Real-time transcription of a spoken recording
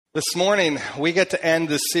This morning, we get to end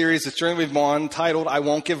this series, this journey we've been on, titled, I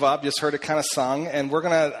Won't Give Up. Just heard it kind of sung. And we're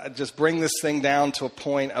going to just bring this thing down to a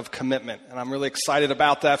point of commitment. And I'm really excited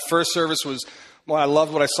about that. First service was, I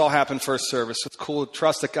loved what I saw happen first service. It's cool to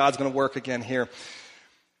trust that God's going to work again here.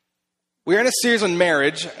 We're in a series on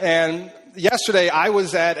marriage. And yesterday, I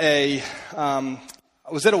was at a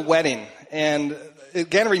wedding. And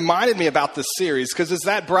again, reminded me about this series, because as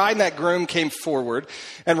that bride and that groom came forward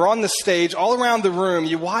and were on the stage, all around the room,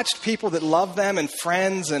 you watched people that loved them and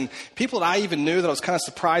friends and people that I even knew that I was kind of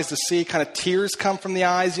surprised to see, kind of tears come from the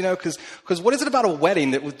eyes, you know, because what is it about a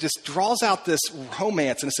wedding that just draws out this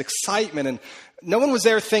romance and this excitement? And no one was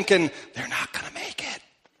there thinking, they're not going to make it,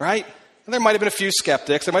 right? And there might have been a few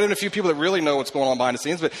skeptics. There might have been a few people that really know what's going on behind the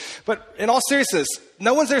scenes. But in all seriousness,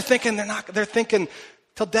 no one's there thinking they're thinking,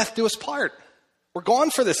 till death do us part. We're going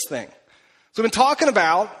for this thing. So we've been talking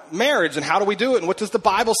about marriage and how do we do it and what does the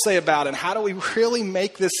Bible say about it and how do we really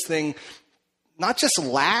make this thing not just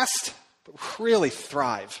last, but really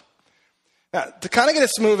thrive. Now, to kind of get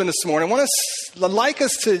us moving this morning, I'd like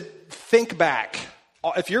us to think back.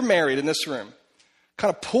 If you're married in this room,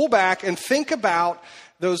 kind of pull back and think about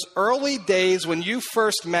those early days when you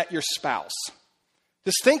first met your spouse.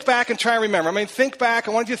 Just think back and try and remember. Think back.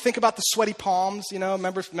 I want you to think about the sweaty palms, you know,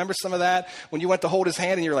 remember some of that when you went to hold his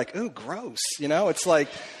hand and you're like, ooh, gross. You know, it's like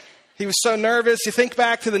he was so nervous. You think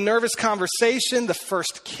back to the nervous conversation, the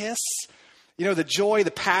first kiss, you know, the joy, the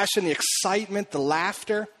passion, the excitement, the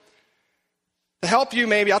laughter. To help you,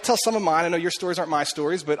 maybe I'll tell some of mine. I know your stories aren't my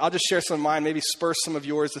stories, but I'll just share some of mine, maybe spur some of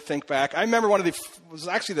yours to think back. I remember it was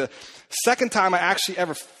actually the second time I actually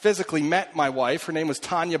ever physically met my wife. Her name was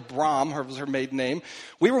Tanya Brom, was her maiden name.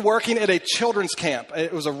 We were working at a children's camp.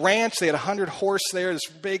 It was a ranch. They had 100 horse there, this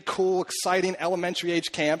big, cool, exciting elementary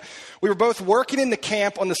age camp. We were both working in the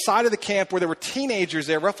camp on the side of the camp where there were teenagers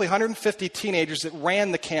there, roughly 150 teenagers that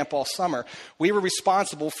ran the camp all summer. We were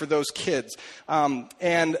responsible for those kids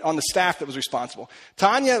and on the staff that was responsible.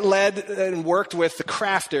 Tanya led and worked with the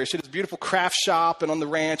crafter. She had this beautiful craft shop, and on the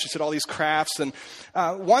ranch, she did all these crafts. And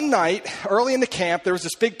one night, early in the camp, there was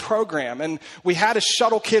this big program, and we had to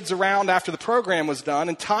shuttle kids around after the program was done,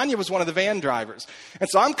 and Tanya was one of the van drivers. And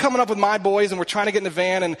so I'm coming up with my boys, and we're trying to get in the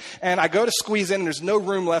van, and I go to squeeze in, and there's no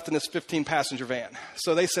room left in this 15-passenger van.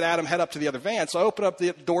 So they said, Adam, head up to the other van. So I opened up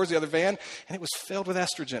the doors of the other van, and it was filled with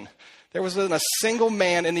estrogen. There wasn't a single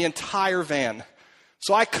man in the entire van.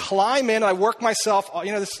 So I climb in, and I work myself,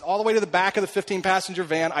 all the way to the back of the 15-passenger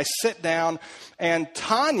van. I sit down, and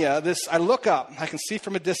Tanya, I look up. I can see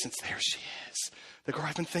from a distance, there she is. The girl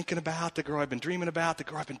I've been thinking about, the girl I've been dreaming about, the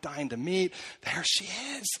girl I've been dying to meet. There she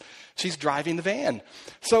is. She's driving the van.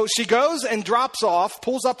 So she goes and drops off,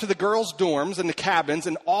 pulls up to the girls' dorms and the cabins,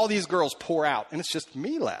 and all these girls pour out, and it's just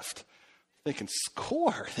me left. Thinking,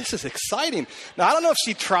 score, this is exciting. Now, I don't know if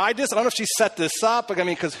she tried this. I don't know if she set this up.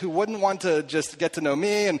 Because who wouldn't want to just get to know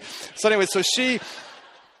me? And so anyway,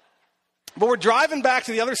 but we're driving back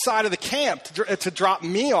to the other side of the camp to drop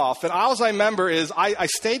me off. And all I remember is I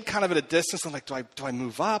stayed kind of at a distance. I'm like, do I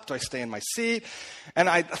move up? Do I stay in my seat? And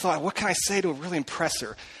I thought, what can I say to really impress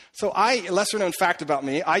her? So lesser known fact about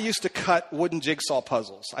me, I used to cut wooden jigsaw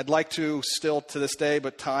puzzles. I'd like to still to this day,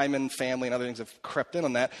 but time and family and other things have crept in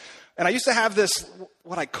on that. And I used to have this,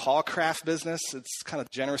 what I call a craft business. It's kind of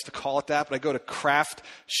generous to call it that, but I go to craft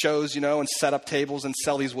shows, and set up tables and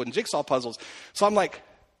sell these wooden jigsaw puzzles. So I'm like,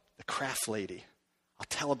 the craft lady, I'll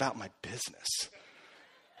tell about my business.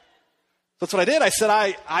 That's what I did. I said,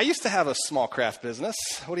 I used to have a small craft business.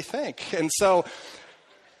 What do you think? And so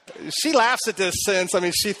she laughs at this since,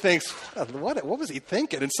 she thinks, what was he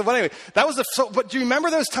thinking? And so, but anyway, but do you remember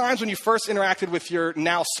those times when you first interacted with your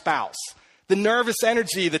now spouse? The nervous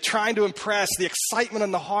energy, the trying to impress, the excitement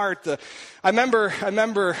in the heart. I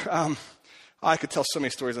remember, I could tell so many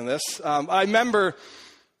stories on this. I remember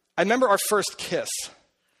our first kiss.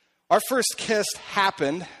 Our first kiss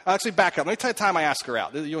happened. Actually, back up. Let me tell you the time I asked her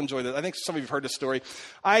out. You'll enjoy this. I think some of you have heard this story.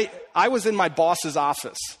 I was in my boss's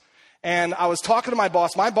office, and I was talking to my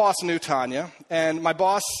boss. My boss knew Tanya, and my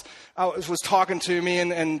boss was talking to me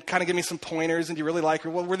and kind of giving me some pointers, and do you really like her?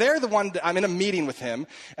 Well, I'm in a meeting with him,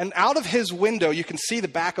 and out of his window, you can see the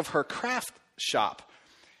back of her craft shop.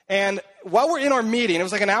 And while we're in our meeting, it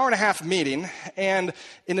was like an hour and a half meeting, and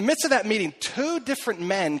in the midst of that meeting, 2 different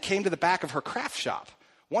men came to the back of her craft shop.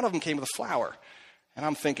 One of them came with a flower, and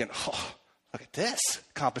I'm thinking, oh, look at this,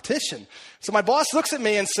 competition. So my boss looks at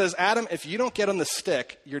me and says, Adam, if you don't get on the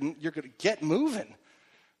stick, you're going to get moving.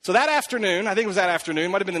 So that afternoon, I think it was that afternoon,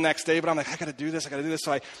 might have been the next day, but I'm like, I got to do this.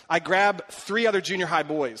 So I grab 3 other junior high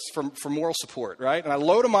boys for moral support, right? And I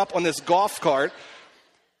load them up on this golf cart,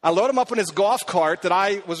 I load him up in his golf cart that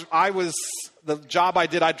the job I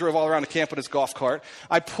did, I drove all around the camp in his golf cart.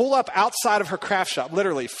 I pull up outside of her craft shop,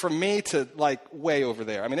 literally from me to like way over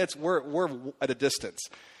there. I mean, we're at a distance.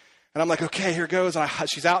 And I'm like, okay, here goes. And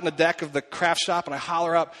she's out in the deck of the craft shop, and I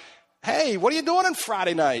holler up, hey, what are you doing on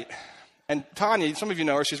Friday night? And Tanya, some of you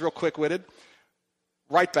know her, she's real quick-witted.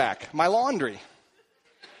 Right back, my laundry.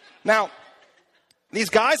 Now, these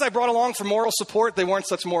guys I brought along for moral support, they weren't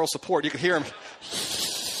such moral support. You could hear them.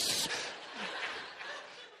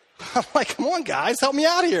 I'm like, come on, guys, help me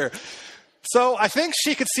out here. So I think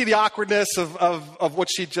she could see the awkwardness of what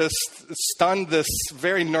she just stunned this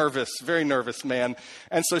very nervous man.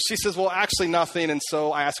 And so she says, well, actually nothing. And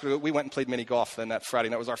so I asked her, we went and played mini golf then that Friday.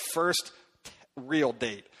 And that was our first real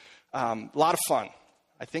date. A lot of fun.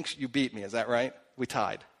 I think you beat me. Is that right? We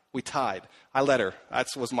tied. I let her. That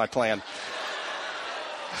was my plan.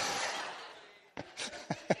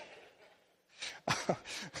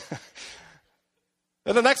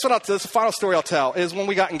 And the next one this is the final story I'll tell, is when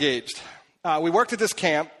we got engaged. We worked at this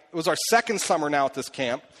camp. It was our second summer now at this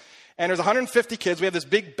camp. And there's 150 kids. We have this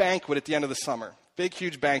big banquet at the end of the summer. Big,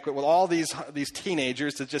 huge banquet with all these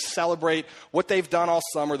teenagers to just celebrate what they've done all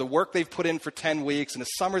summer, the work they've put in for 10 weeks, and the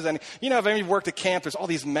summer's ending. You know, if you've worked at camp, there's all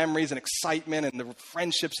these memories and excitement and the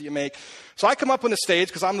friendships that you make. So I come up on the stage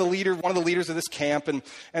because I'm the leader, one of the leaders of this camp.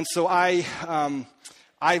 And so I'm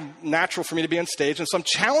natural for me to be on stage. And so I'm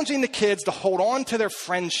challenging the kids to hold on to their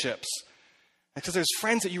friendships. Because there's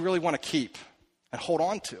friends that you really want to keep and hold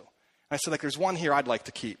on to. And I said, there's one here I'd like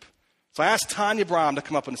to keep. So I asked Tanya Brahm to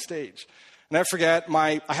come up on the stage. And never forget,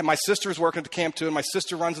 my sister was working at the camp too, and my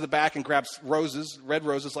sister runs to the back and grabs roses, red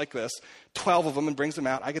roses like this, 12 of them, and brings them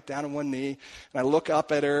out. I get down on one knee, and I look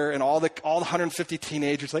up at her, and all the 150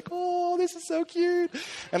 teenagers like, oh, this is so cute.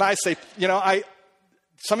 And I say,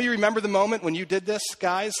 some of you remember the moment when you did this,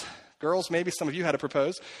 guys, girls, maybe some of you had to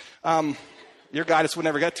propose. Your guy just would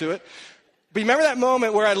never get to it. But remember that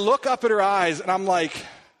moment where I look up at her eyes and I'm like,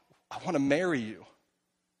 I want to marry you.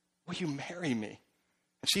 Will you marry me?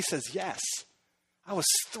 And she says, yes. I was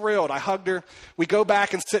thrilled. I hugged her. We go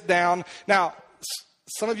back and sit down. Now,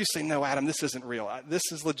 some of you say, no, Adam, this isn't real. This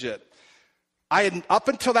is legit. Up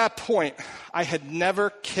until that point, I had never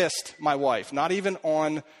kissed my wife, not even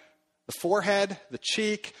on the forehead, the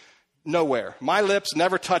cheek, nowhere. My lips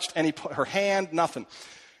never touched her hand, nothing.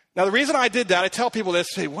 Now, the reason I did that, I tell people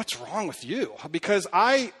this, say, what's wrong with you? Because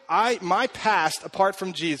my past, apart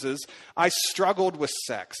from Jesus, I struggled with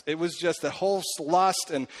sex. It was just the whole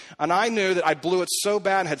lust, and I knew that I blew it so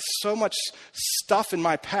bad and had so much stuff in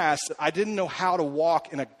my past that I didn't know how to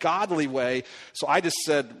walk in a godly way, so I just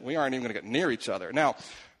said, we aren't even going to get near each other. Now,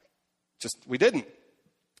 we didn't.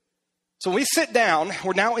 So when we sit down,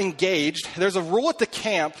 we're now engaged. There's a rule at the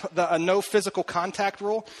camp, a no physical contact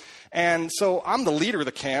rule. And so I'm the leader of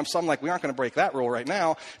the camp, so I'm like, we aren't going to break that rule right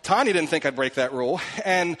now. Tanya didn't think I'd break that rule.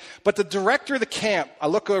 But the director of the camp, I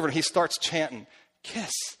look over and he starts chanting,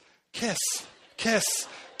 kiss, kiss, kiss,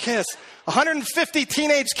 kiss. 150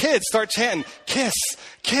 teenage kids start chanting, kiss,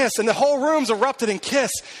 kiss. And the whole room's erupted in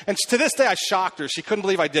kiss. And to this day, I shocked her. She couldn't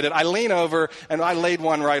believe I did it. I lean over and I laid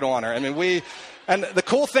one right on her. And the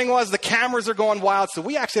cool thing was the cameras are going wild, so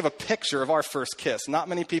we actually have a picture of our first kiss. Not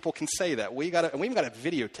many people can say that. We even got it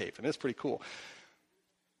videotaped, and it's pretty cool.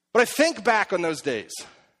 But I think back on those days.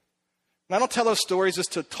 And I don't tell those stories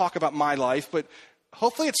just to talk about my life, but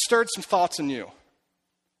hopefully it stirred some thoughts in you.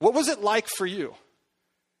 What was it like for you?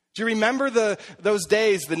 Do you remember those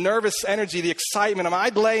days, the nervous energy, the excitement?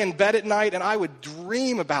 I'd lay in bed at night, and I would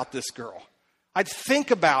dream about this girl. I'd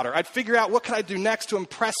think about her. I'd figure out what could I do next to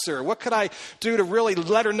impress her? What could I do to really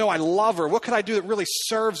let her know I love her? What could I do that really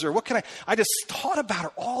serves her? I just thought about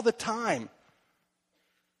her all the time.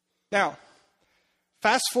 Now,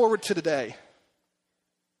 fast forward to today.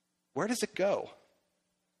 Where does it go?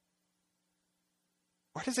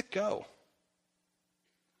 Where does it go?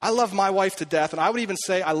 I love my wife to death, and I would even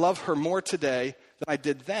say I love her more today than I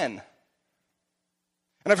did then.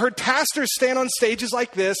 And I've heard pastors stand on stages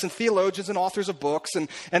like this and theologians and authors of books, and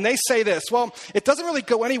they say this, well, it doesn't really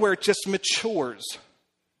go anywhere, it just matures.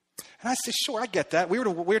 And I say, sure, I get that. We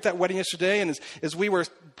were at that wedding yesterday, and as we were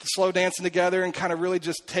slow dancing together and kind of really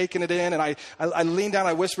just taking it in, and I leaned down,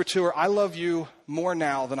 I whispered to her, I love you more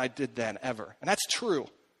now than I did then, ever. And that's true.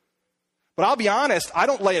 But I'll be honest, I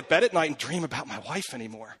don't lay at bed at night and dream about my wife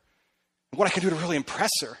anymore. And what I can do to really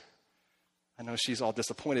impress her. I know she's all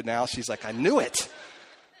disappointed now. She's like, I knew it.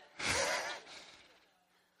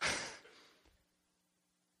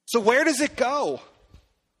 So where does it go?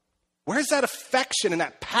 Where's that affection and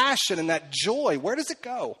that passion and that joy? Where does it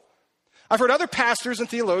go? I've heard other pastors and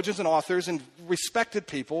theologians and authors and respected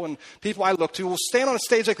people and people I look to will stand on a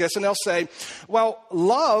stage like this and they'll say, well,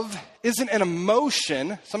 love isn't an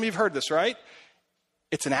emotion. Some of you have heard this, right?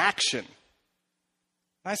 It's an action.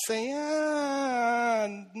 And I say,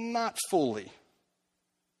 not fully.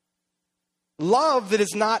 Love that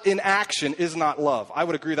is not in action is not love. I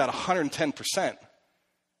would agree with that 110%.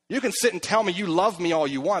 You can sit and tell me you love me all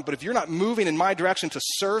you want, but if you're not moving in my direction to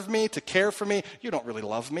serve me, to care for me, you don't really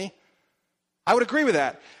love me. I would agree with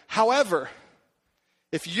that. However,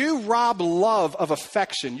 if you rob love of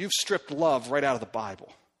affection, you've stripped love right out of the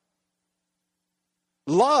Bible.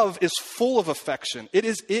 Love is full of affection. It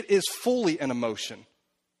is fully an emotion.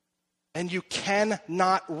 And you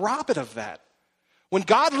cannot rob it of that. When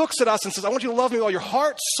God looks at us and says, I want you to love me with all your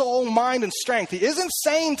heart, soul, mind, and strength, he isn't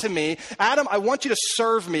saying to me, Adam, I want you to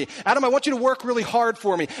serve me. Adam, I want you to work really hard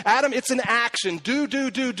for me. Adam, it's an action.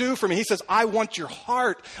 Do for me. He says, I want your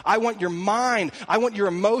heart. I want your mind. I want your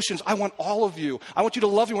emotions. I want all of you. I want you to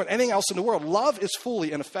love me more than anything else in the world. Love is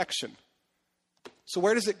fully an affection. So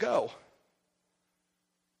where does it go?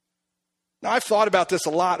 Now, I've thought about this a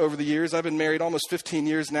lot over the years. I've been married almost 15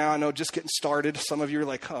 years now. I know, just getting started. Some of you are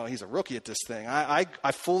like, oh, he's a rookie at this thing. I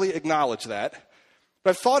fully acknowledge that. But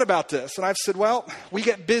I've thought about this, and I've said, well, we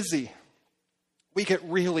get busy. We get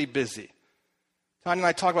really busy. Tanya and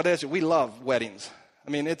I talk about this. We love weddings. I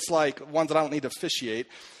mean, it's like ones that I don't need to officiate.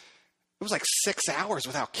 It was like 6 hours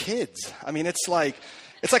without kids. I mean, it's like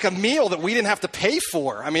a meal that we didn't have to pay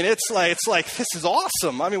for. I mean, it's like this is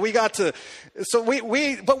awesome. I mean, we got to, so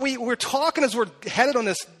we're talking as we're headed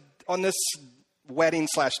on this wedding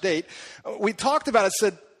 / date. We talked about it,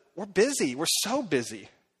 said, we're busy. We're so busy.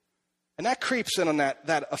 And that creeps in on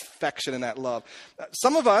that affection and that love.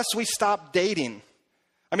 Some of us, we stopped dating.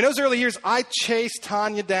 I mean, those early years, I chased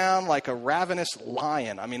Tanya down like a ravenous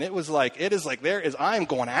lion. I mean, it is like, I am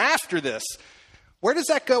going after this. Where does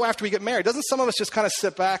that go after we get married? Doesn't some of us just kind of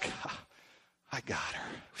sit back? Oh, I got her.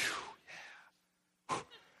 Whew, yeah. Whew.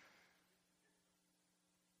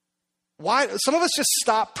 Why? Some of us just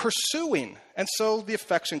stop pursuing, and so the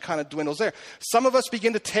affection kind of dwindles there. Some of us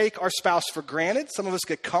begin to take our spouse for granted. Some of us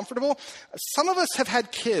get comfortable. Some of us have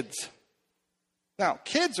had kids. Now,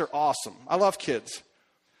 kids are awesome. I love kids.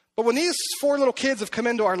 But when these 4 little kids have come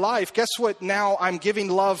into our life, guess what? Now I'm giving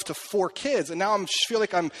love to 4 kids. And now I feel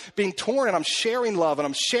like I'm being torn and I'm sharing love and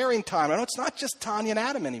I'm sharing time. I know it's not just Tanya and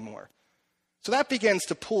Adam anymore. So that begins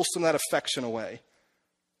to pull some of that affection away.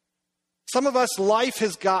 Some of us, life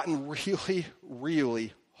has gotten really,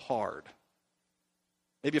 really hard.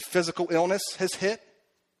 Maybe a physical illness has hit.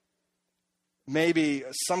 Maybe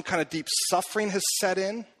some kind of deep suffering has set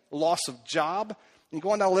in, loss of job. You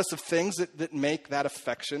go on down a list of things that make that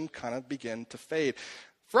affection kind of begin to fade.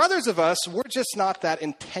 For others of us, we're just not that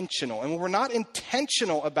intentional. And when we're not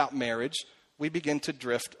intentional about marriage, we begin to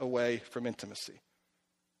drift away from intimacy.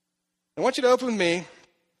 I want you to open with me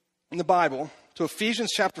in the Bible to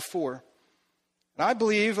Ephesians chapter 4. And I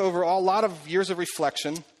believe over a lot of years of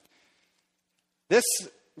reflection, this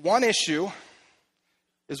one issue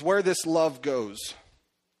is where this love goes.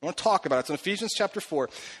 I want to talk about it. It's in Ephesians chapter 4.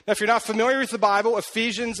 Now, if you're not familiar with the Bible,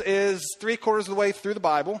 Ephesians is 3/4 of the way through the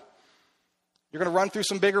Bible. You're going to run through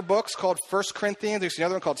some bigger books called 1 Corinthians. There's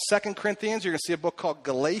another one called 2 Corinthians. You're going to see a book called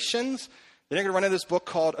Galatians. Then you're going to run into this book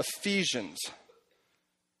called Ephesians.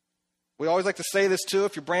 We always like to say this too.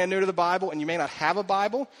 If you're brand new to the Bible and you may not have a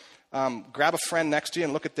Bible, grab a friend next to you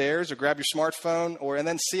and look at theirs, or grab your smartphone, and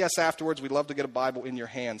then see us afterwards. We'd love to get a Bible in your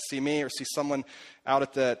hands. See me or see someone out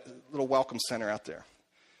at that little welcome center out there.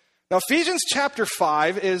 Now, Ephesians chapter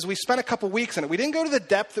 5 is, we spent a couple weeks in it. We didn't go to the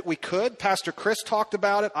depth that we could. Pastor Chris talked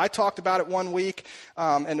about it. I talked about it one week.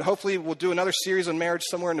 And hopefully we'll do another series on marriage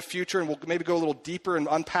somewhere in the future, and we'll maybe go a little deeper and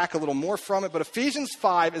unpack a little more from it. But Ephesians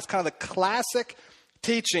 5 is kind of the classic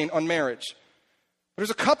teaching on marriage. There's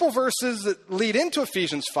a couple verses that lead into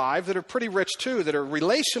Ephesians 5 that are pretty rich too, that are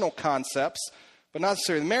relational concepts, but not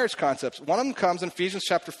necessarily marriage concepts. One of them comes in Ephesians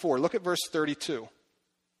chapter 4. Look at verse 32.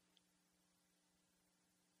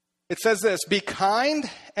 It says this: be kind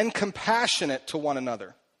and compassionate to one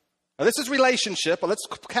another. Now, this is relationship, but let's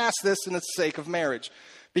cast this in the sake of marriage.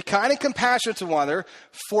 Be kind and compassionate to one another,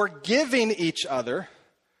 forgiving each other,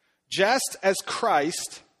 just as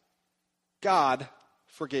Christ, God,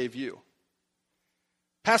 forgave you.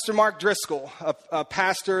 Pastor Mark Driscoll, a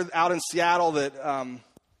pastor out in Seattle that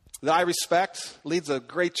I respect, leads a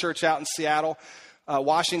great church out in Seattle,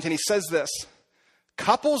 Washington. He says this: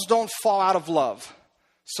 couples don't fall out of love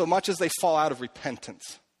so much as they fall out of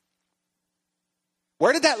repentance.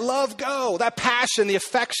 Where did that love go? That passion, the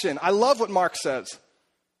affection. I love what Mark says.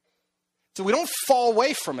 So we don't fall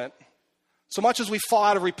away from it so much as we fall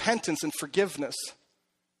out of repentance and forgiveness.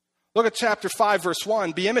 Look at chapter 5, verse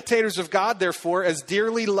 1. Be imitators of God, therefore, as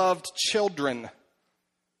dearly loved children.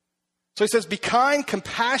 So he says, be kind,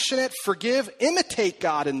 compassionate, forgive, imitate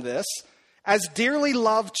God in this as dearly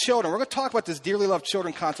loved children. We're going to talk about this dearly loved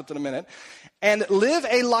children concept in a minute. And live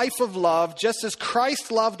a life of love just as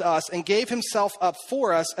Christ loved us and gave himself up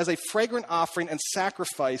for us as a fragrant offering and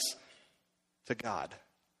sacrifice to God.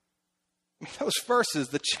 I mean, those verses,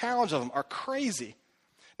 the challenge of them are crazy.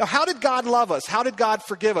 Now, how did God love us? How did God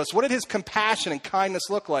forgive us? What did his compassion and kindness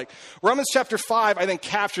look like? Romans chapter 5, I think,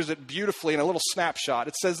 captures it beautifully in a little snapshot.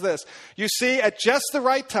 It says this, you see, at just the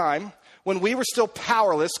right time, when we were still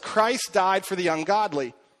powerless, Christ died for the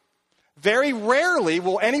ungodly. Very rarely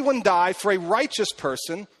will anyone die for a righteous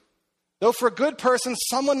person, though for a good person,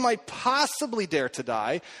 someone might possibly dare to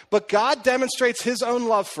die. But God demonstrates his own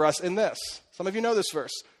love for us in this. Some of you know this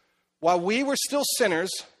verse. While we were still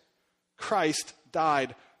sinners, Christ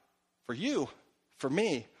died for you, for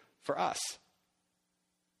me, for us.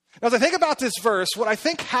 Now, as I think about this verse, what I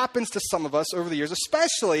think happens to some of us over the years,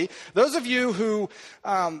 especially those of you who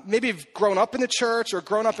maybe have grown up in the church or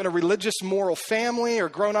grown up in a religious moral family or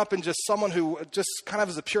grown up in just someone who just kind of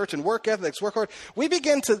has a Puritan work ethic, work hard, we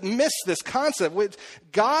begin to miss this concept.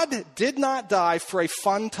 God did not die for a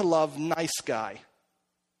fun-to-love nice guy.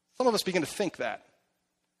 Some of us begin to think that.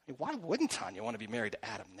 I mean, why wouldn't Tanya want to be married to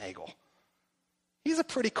Adam Nagel? He's a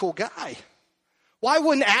pretty cool guy. Why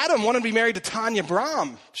wouldn't Adam want to be married to Tanya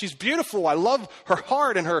Brahm? She's beautiful. I love her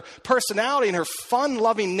heart and her personality and her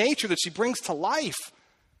fun-loving nature that she brings to life.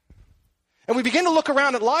 And we begin to look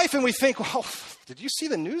around at life and we think, well, did you see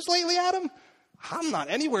the news lately, Adam? I'm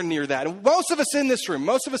not anywhere near that. And most of us in this room,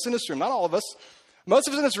 not all of us, most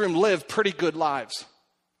of us in this room live pretty good lives.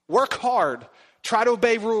 Work hard. Try to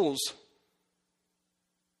obey rules.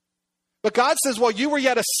 But God says, while you were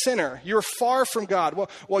yet a sinner, you were far from God.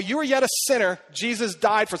 While you were yet a sinner, Jesus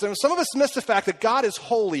died for us. And some of us miss the fact that God is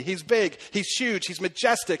holy. He's big. He's huge. He's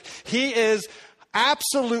majestic. He is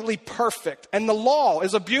absolutely perfect. And the law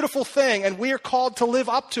is a beautiful thing, and we are called to live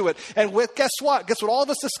up to it. And guess what? Guess what all of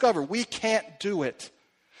us discover? We can't do it.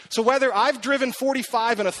 So whether I've driven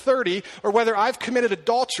 45 in a 30 or whether I've committed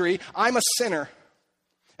adultery, I'm a sinner.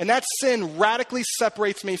 And that sin radically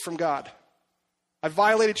separates me from God. I've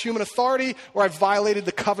violated human authority, or I've violated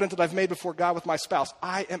the covenant that I've made before God with my spouse.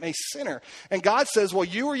 I am a sinner. And God says, while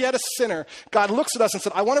you were yet a sinner, God looks at us and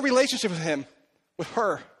said, I want a relationship with him, with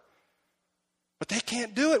her. But they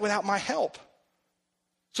can't do it without my help.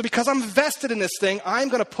 So because I'm vested in this thing, I'm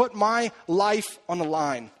going to put my life on the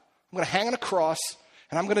line. I'm going to hang on a cross,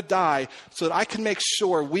 and I'm going to die so that I can make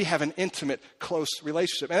sure we have an intimate, close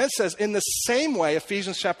relationship. And it says, in the same way,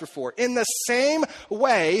 Ephesians chapter 4, in the same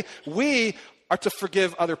way, we are to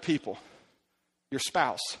forgive other people, your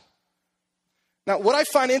spouse. Now, what I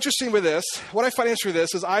find interesting with this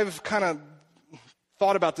is I've kind of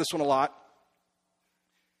thought about this one a lot.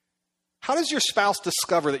 How does your spouse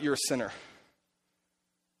discover that you're a sinner?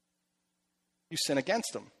 You sin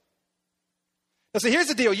against them. Now, so here's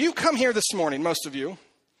the deal. You come here this morning, most of you.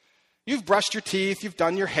 You've brushed your teeth, you've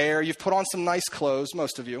done your hair, you've put on some nice clothes,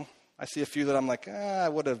 most of you. I see a few that I'm like,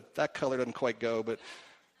 that color doesn't quite go, but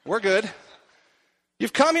we're good.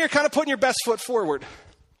 You've come here kind of putting your best foot forward.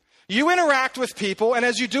 You interact with people, and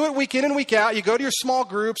as you do it week in and week out, you go to your small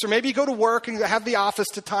groups, or maybe you go to work and have the office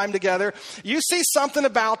to time together. You see something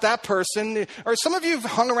about that person, or some of you have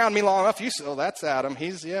hung around me long enough. You say, oh, that's Adam.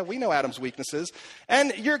 We know Adam's weaknesses.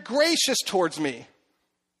 And you're gracious towards me.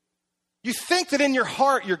 You think that in your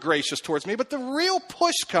heart you're gracious towards me, but the real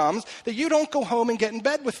push comes that you don't go home and get in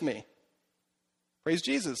bed with me. Praise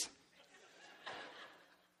Jesus.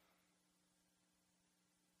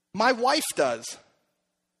 My wife does.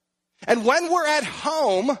 And when we're at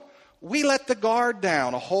home, we let the guard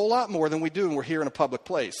down a whole lot more than we do when we're here in a public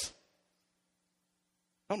place.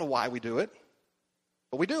 I don't know why we do it,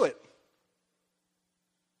 but we do it.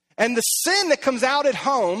 And the sin that comes out at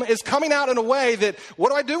home is coming out in a way that, what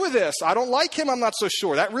do I do with this? I don't like him, I'm not so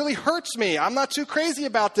sure. That really hurts me. I'm not too crazy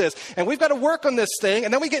about this. And we've got to work on this thing.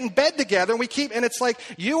 And then we get in bed together and it's like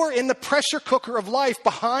you are in the pressure cooker of life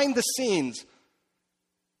behind the scenes.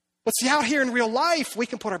 But see, out here in real life, we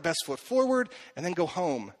can put our best foot forward and then go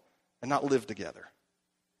home and not live together.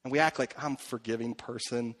 And we act like I'm a forgiving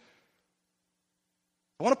person.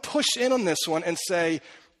 I want to push in on this one and say,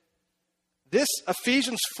 this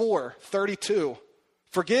Ephesians 4:32,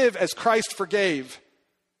 forgive as Christ forgave,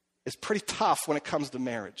 is pretty tough when it comes to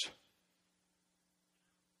marriage.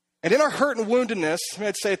 And in our hurt and woundedness,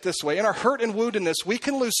 I'd say it this way, in our hurt and woundedness, we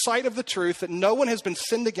can lose sight of the truth that no one has been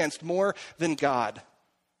sinned against more than God.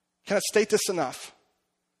 Can I state this enough?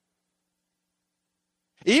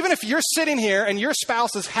 Even if you're sitting here and your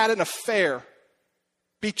spouse has had an affair,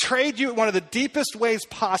 betrayed you in one of the deepest ways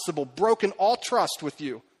possible, broken all trust with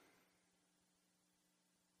you,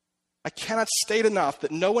 I cannot state enough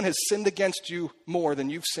that no one has sinned against you more than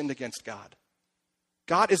you've sinned against God.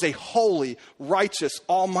 God is a holy, righteous,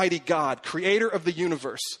 almighty God, creator of the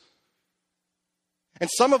universe. And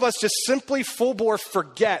some of us just simply full bore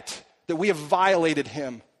forget that we have violated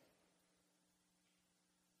him.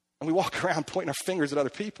 And we walk around pointing our fingers at other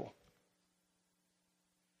people.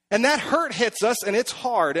 And that hurt hits us, and it's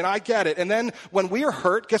hard, and I get it. And then when we are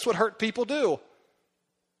hurt, guess what hurt people do?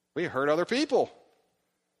 We hurt other people.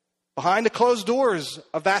 Behind the closed doors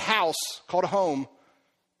of that house called a home,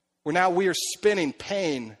 where now we are spinning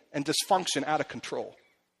pain and dysfunction out of control.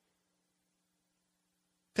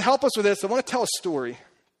 To help us with this, I want to tell a story.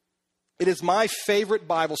 It is my favorite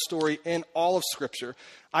Bible story in all of Scripture.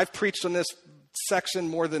 I've preached on this section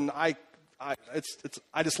more than I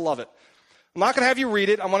just love it. I'm not going to have you read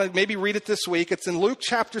it. I want to maybe read it this week. It's in Luke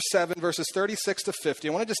chapter 7, verses 36 to 50.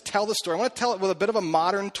 I want to just tell the story. I want to tell it with a bit of a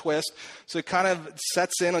modern twist, so it kind of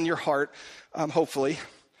sets in on your heart, hopefully.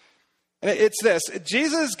 And it's this.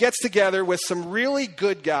 Jesus gets together with some really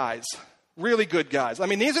good guys. Really good guys. I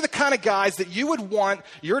mean, these are the kind of guys that you would want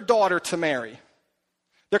your daughter to marry.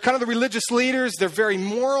 They're kind of the religious leaders. They're very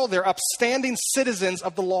moral. They're upstanding citizens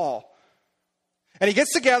of the law. And he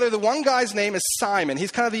gets together, the one guy's name is Simon.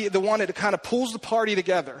 He's kind of the one that kind of pulls the party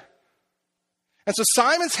together. And so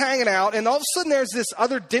Simon's hanging out, and all of a sudden there's this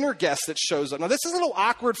other dinner guest that shows up. Now this is a little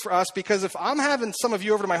awkward for us because if I'm having some of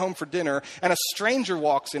you over to my home for dinner and a stranger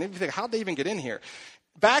walks in, you think, how'd they even get in here?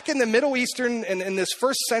 Back in the Middle Eastern and in this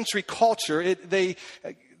first century culture, they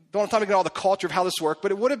don't have time to get all the culture of how this worked,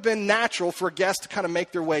 but it would have been natural for a guest to kind of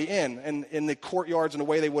make their way in the courtyards in the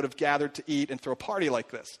way they would have gathered to eat and throw a party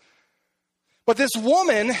like this. But this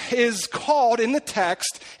woman is called in the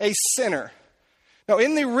text a sinner. Now,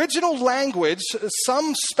 in the original language,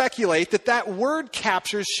 some speculate that word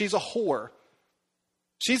captures she's a whore.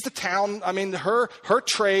 She's the town, her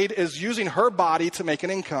trade is using her body to make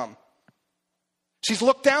an income. She's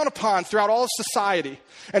looked down upon throughout all of society.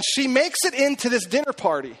 And she makes it into this dinner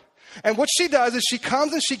party. And what she does is she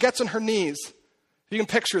comes and she gets on her knees. You can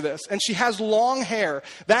picture this. And she has long hair.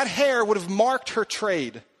 That hair would have marked her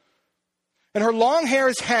trade. And her long hair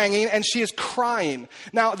is hanging, and she is crying.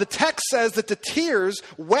 Now, the text says that the tears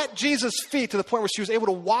wet Jesus' feet to the point where she was able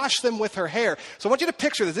to wash them with her hair. So I want you to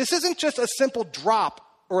picture this. This isn't just a simple drop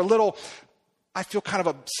or a little, I feel kind of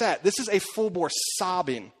upset. This is a full-bore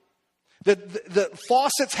sobbing. The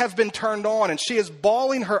faucets have been turned on, and she is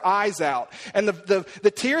bawling her eyes out. And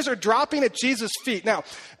the tears are dropping at Jesus' feet. Now,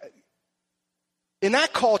 in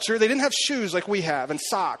that culture, they didn't have shoes like we have and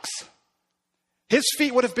socks. His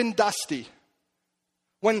feet would have been dusty.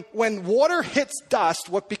 When water hits dust,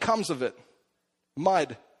 what becomes of it?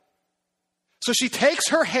 Mud. So she takes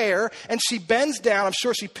her hair and she bends down. I'm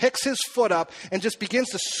sure she picks his foot up and just begins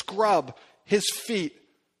to scrub his feet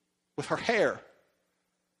with her hair.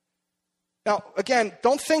 Now, again,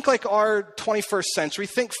 don't think like our 21st century.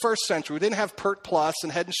 Think first century. We didn't have Pert Plus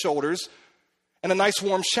and Head and Shoulders and a nice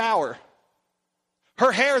warm shower.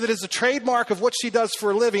 Her hair, that is a trademark of what she does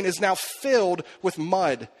for a living, is now filled with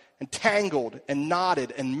mud and tangled and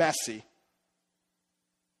knotted and messy.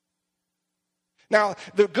 Now,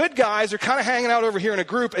 the good guys are kind of hanging out over here in a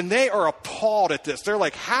group, and they are appalled at this. They're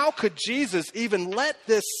like, how could Jesus even let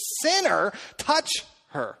this sinner touch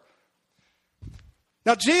her?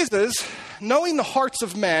 Now, Jesus, knowing the hearts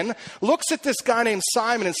of men, looks at this guy named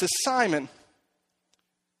Simon and says, Simon,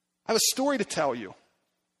 I have a story to tell you.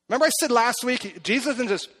 Remember I said last week, Jesus doesn't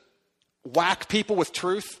just whack people with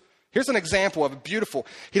truth. Here's an example of it, beautiful.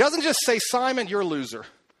 He doesn't just say, Simon, you're a loser.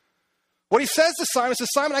 What he says to Simon is,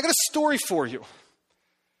 Simon, I got a story for you.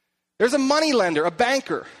 There's a moneylender, a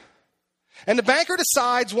banker. And the banker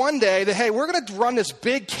decides one day that, hey, we're going to run this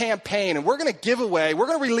big campaign and we're going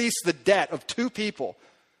to release the debt of two people.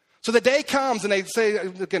 So the day comes and they say,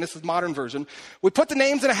 again, this is modern version, we put the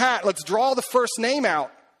names in a hat, let's draw the first name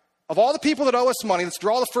out. Of all the people that owe us money, let's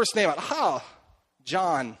draw the first name out.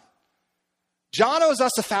 John. John owes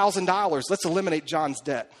us $1,000. Let's eliminate John's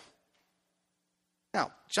debt.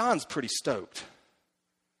 Now, John's pretty stoked.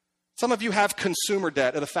 Some of you have consumer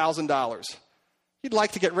debt at $1,000. You'd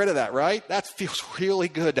like to get rid of that, right? That feels really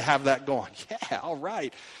good to have that going. Yeah, all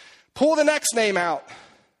right. Pull the next name out.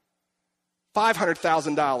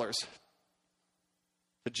 $500,000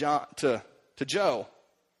 to Joe.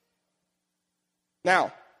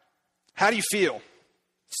 Now, how do you feel,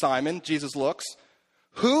 Simon? Jesus looks.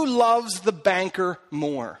 Who loves the banker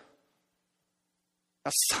more?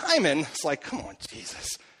 Now, Simon is like, come on,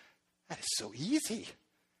 Jesus. That is so easy.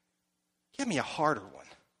 Give me a harder one.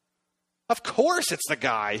 Of course it's the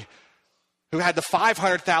guy who had the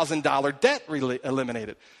 $500,000 debt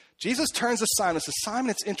eliminated. Jesus turns to Simon and says, Simon,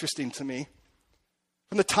 it's interesting to me.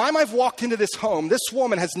 From the time I've walked into this home, this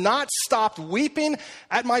woman has not stopped weeping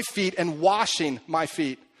at my feet and washing my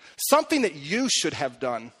feet. Something that you should have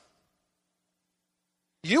done.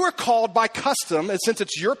 You are called by custom, and since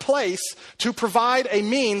it's your place, to provide a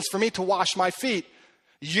means for me to wash my feet.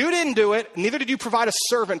 You didn't do it, neither did you provide a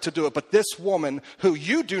servant to do it, but this woman, who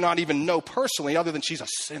you do not even know personally, other than she's a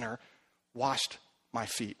sinner, washed my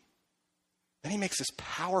feet. Then he makes this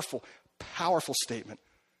powerful, powerful statement.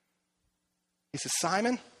 He says,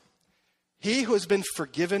 Simon, he who has been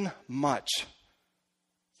forgiven much,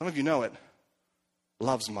 some of you know it,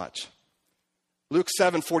 loves much. Luke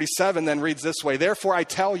 7:47 then reads this way, therefore I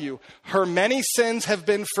tell you, her many sins have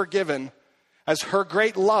been forgiven, as her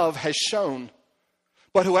great love has shown.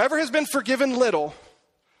 But whoever has been forgiven little,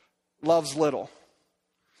 loves little.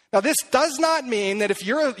 Now this does not mean that if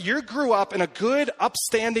you grew up in a good,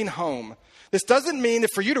 upstanding home, this doesn't mean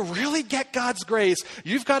that for you to really get God's grace,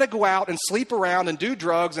 you've got to go out and sleep around and do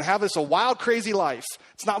drugs and have this a wild, crazy life.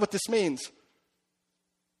 It's not what this means.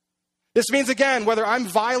 This means, again, whether I'm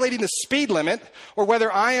violating the speed limit or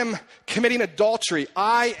whether I am committing adultery,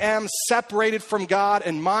 I am separated from God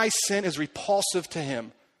and my sin is repulsive to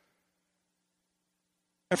him.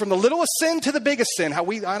 And from the littlest sin to the biggest sin,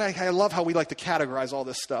 I love how we like to categorize all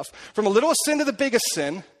this stuff. From the littlest sin to the biggest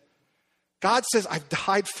sin, God says, I've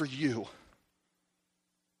died for you.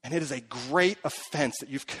 And it is a great offense that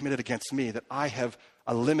you've committed against me, that I have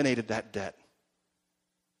eliminated that debt.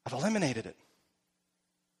 I've eliminated it.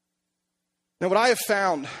 Now, what I have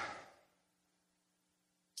found,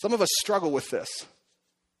 some of us struggle with this.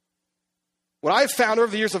 What I have found over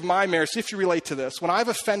the years of my marriage, see if you relate to this, when I've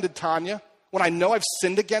offended Tanya, when I know I've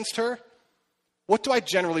sinned against her, what do I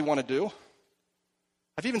generally want to do?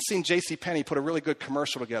 I've even seen JCPenney put a really good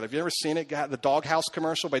commercial together. Have you ever seen it? The Doghouse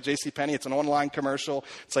commercial by JCPenney. It's an online commercial.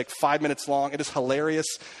 It's like 5 minutes long. It is hilarious.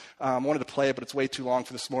 I wanted to play it, but it's way too long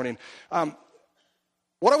for this morning. What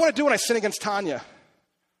I want to do when I sin against Tanya,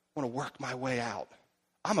 I want to work my way out.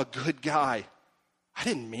 I'm a good guy. I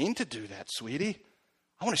didn't mean to do that, sweetie.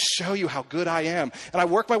 I want to show you how good I am. And I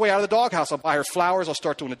work my way out of the doghouse. I'll buy her flowers. I'll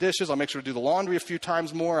start doing the dishes. I'll make sure to do the laundry a few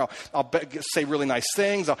times more. I'll say really nice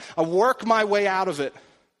things. I'll work my way out of it.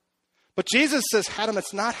 But Jesus says, Adam,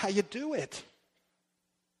 it's not how you do it.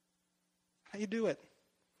 How you do it.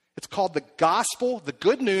 It's called the gospel, the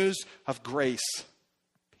good news of grace.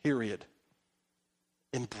 Period.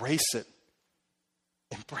 Embrace it.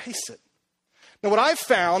 Embrace it. Now, what I've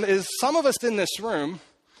found is some of us in this room,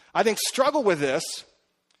 I think, struggle with this.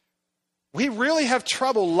 We really have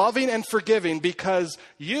trouble loving and forgiving because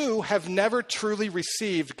you have never truly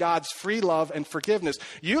received God's free love and forgiveness.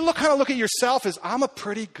 You kind of look at yourself as, I'm a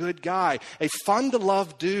pretty good guy, a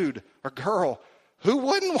fun-to-love dude or girl. Who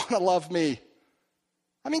wouldn't want to love me?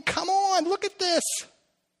 I mean, come on, look at this.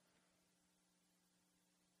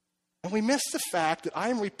 And we miss the fact that I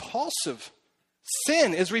am repulsive.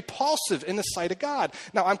 Sin is repulsive in the sight of God.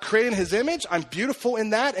 Now, I'm created in his image. I'm beautiful in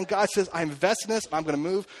that. And God says, I'm invested in this. And I'm going to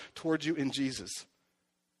move towards you in Jesus.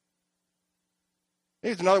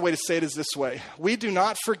 Here's another way to say it is this way. We do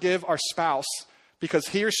not forgive our spouse because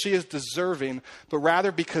he or she is deserving, but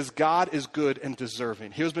rather because God is good and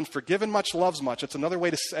deserving. He who has been forgiven much loves much. It's another way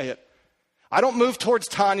to say it. I don't move towards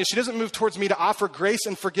Tanya. She doesn't move towards me to offer grace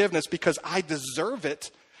and forgiveness because I deserve it.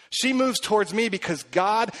 She moves towards me because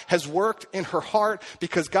God has worked in her heart,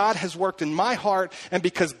 because God has worked in my heart, and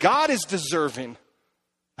because God is deserving.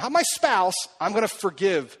 Not my spouse, I'm going to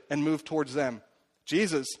forgive and move towards them.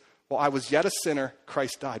 Jesus, while I was yet a sinner,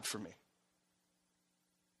 Christ died for me.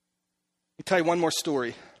 Let me tell you one more story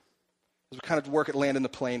as we kind of work at land in the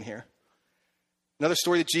plane here. Another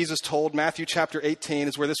story that Jesus told, Matthew chapter 18,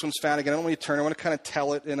 is where this one's found. Again, I don't want you to turn. I want to kind of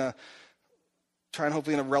tell it try and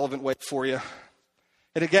hopefully in a relevant way for you.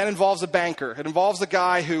 It again involves a banker. It involves a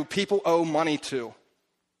guy who people owe money to.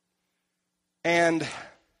 And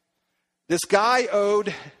this guy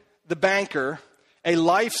owed the banker a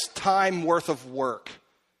lifetime worth of work.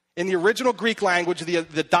 In the original Greek language,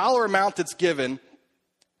 the dollar amount that's given,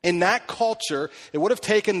 in that culture, it would have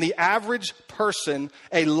taken the average person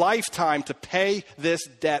a lifetime to pay this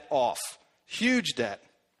debt off. Huge debt.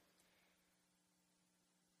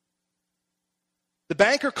 The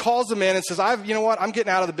banker calls him in and says, you know what? I'm getting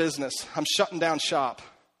out of the business. I'm shutting down shop.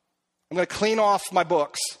 I'm going to clean off my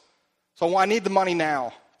books. So I need the money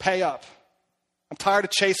now. Pay up. I'm tired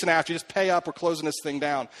of chasing after you. Just pay up. We're closing this thing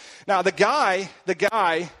down. Now, the guy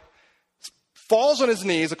falls on his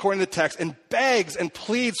knees, according to the text, and begs and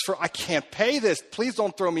pleads for, I can't pay this. Please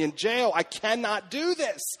don't throw me in jail. I cannot do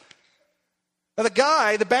this. Now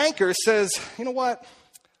the banker says, you know what?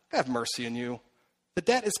 I have mercy on you. The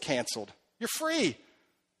debt is canceled. You're free.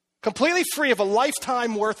 Completely free of a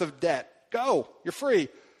lifetime worth of debt. Go. You're free.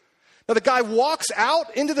 Now the guy walks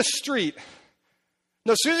out into the street.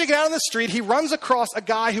 Now as soon as he gets out on the street, he runs across a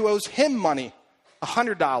guy who owes him money,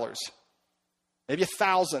 $100, maybe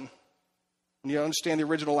 $1,000, when you understand the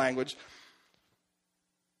original language.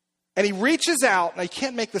 And he reaches out. Now you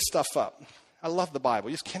can't make this stuff up. I love the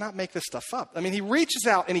Bible. You just cannot make this stuff up. I mean, he reaches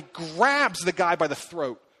out and he grabs the guy by the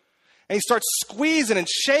throat. And he starts squeezing and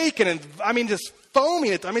shaking and, just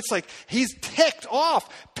foaming it. It's like he's ticked off.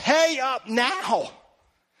 Pay up now.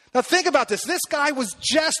 Now think about this. This guy was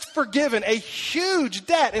just forgiven a huge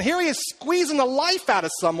debt. And here he is squeezing the life out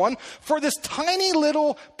of someone for this tiny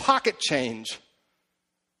little pocket change.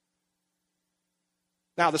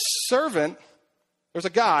 Now the servant, there's a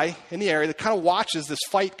guy in the area that kind of watches this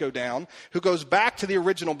fight go down, who goes back to the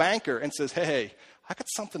original banker and says, hey, I got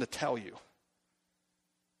something to tell you.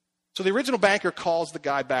 So the original banker calls the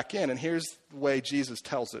guy back in, and here's the way Jesus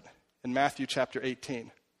tells it in Matthew chapter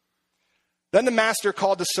 18. Then the master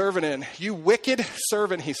called the servant in. You wicked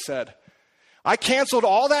servant, he said. I canceled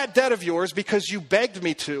all that debt of yours because you begged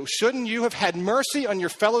me to. Shouldn't you have had mercy on your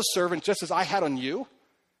fellow servant just as I had on you?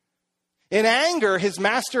 In anger, his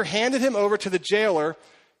master handed him over to the jailer.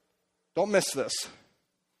 Don't miss this.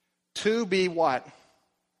 To be what?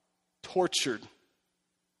 Tortured.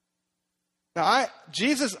 Now,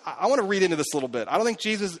 I want to read into this a little bit. I don't think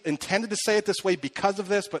Jesus intended to say it this way because of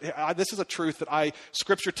this, but this is a truth that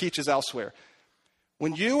Scripture teaches elsewhere.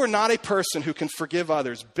 When you are not a person who can forgive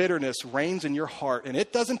others, bitterness reigns in your heart, and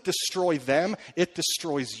it doesn't destroy them, it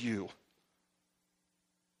destroys you.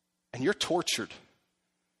 And you're tortured.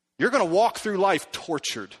 You're going to walk through life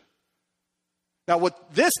tortured. Now,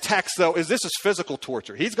 what this text, though, is this is physical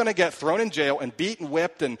torture. He's going to get thrown in jail and beat and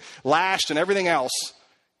whipped and lashed and everything else.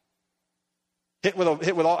 Hit with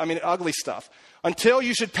all, ugly stuff. Until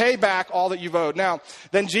you should pay back all that you've owed. Now,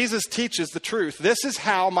 then Jesus teaches the truth. This is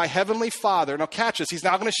how my heavenly Father, now catch this, he's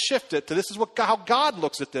now going to shift it to this is how God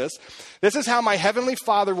looks at this. This is how my heavenly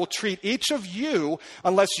Father will treat each of you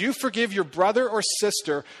unless you forgive your brother or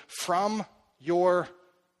sister from your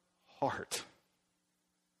heart.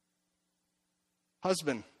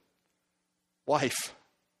 Husband, wife,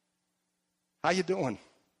 how you doing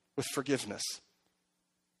with forgiveness?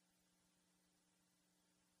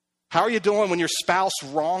 How are you doing when your spouse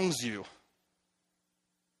wrongs you?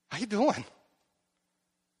 How you doing?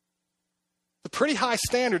 It's a pretty high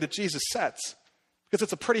standard that Jesus sets because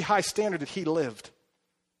it's a pretty high standard that he lived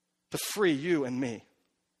to free you and me.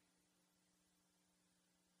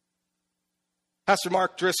 Pastor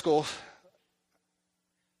Mark Driscoll,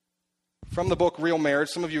 from the book Real Marriage.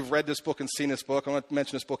 Some of you have read this book and seen this book. I'm going to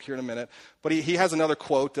mention this book here in a minute. But he has another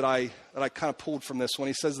quote that I kind of pulled from this one.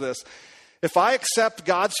 He says this: if I accept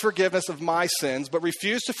God's forgiveness of my sins, but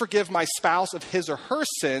refuse to forgive my spouse of his or her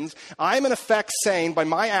sins, I am in effect saying by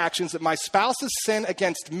my actions that my spouse's sin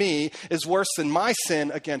against me is worse than my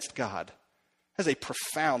sin against God. That's a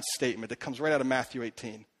profound statement that comes right out of Matthew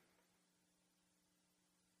 18.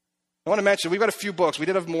 I want to mention, we've got a few books. We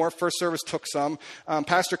did have more. First service took some.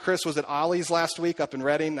 Pastor Chris was at Ollie's last week up in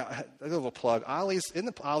Reading. A little plug.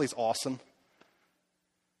 Isn't Ollie's awesome?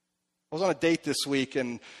 I was on a date this week,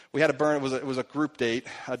 and we had to burn, it was a group date,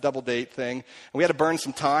 a double date thing. And we had to burn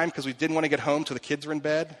some time because we didn't want to get home till the kids were in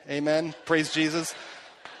bed. Amen. Praise Jesus.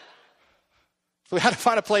 So we had to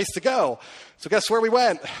find a place to go. So guess where we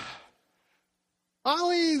went?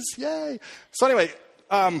 Ollie's, yay. So anyway,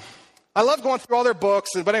 I love going through all their books.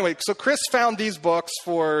 But anyway, so Chris found these books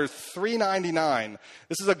for $3.99.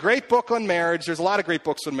 This is a great book on marriage. There's a lot of great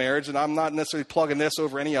books on marriage, and I'm not necessarily plugging this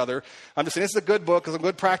over any other. I'm just saying this is a good book. It's some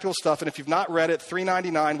good practical stuff. And if you've not read it,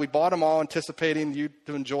 $3.99. We bought them all anticipating you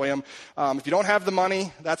to enjoy them. If you don't have the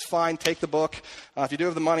money, that's fine. Take the book. If you do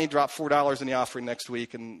have the money, drop $4 in the offering next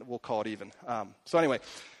week, and we'll call it even. So anyway, I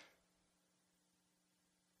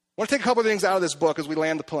want to take a couple of things out of this book as we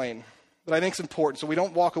land the plane that I think is important so we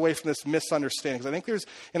don't walk away from this misunderstanding. Because I think there's,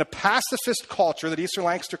 in a pacifist culture that Eastern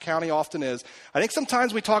Lancaster County often is, I think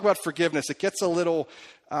sometimes we talk about forgiveness, it gets a little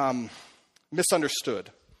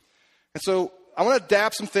misunderstood. And so I want to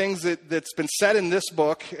adapt some things that's been said in this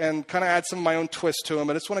book and kind of add some of my own twist to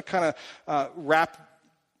them. I just want to kind of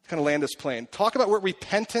land this plane. Talk about what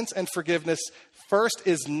repentance and forgiveness first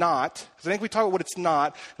is not, because I think we talk about what it's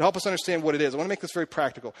not to help us understand what it is. I want to make this very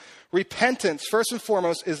practical. Repentance, first and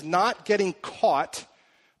foremost, is not getting caught,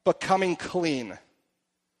 but coming clean.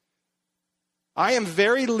 I am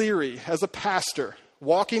very leery as a pastor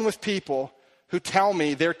walking with people who tell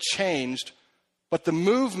me they're changed, but the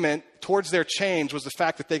movement towards their change was the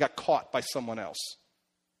fact that they got caught by someone else.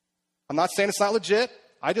 I'm not saying it's not legit.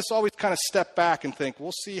 I just always kind of step back and think,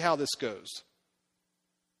 we'll see how this goes.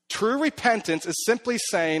 True repentance is simply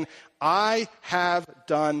saying, I have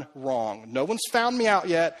done wrong. No one's found me out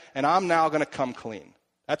yet, and I'm now going to come clean.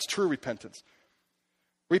 That's true repentance.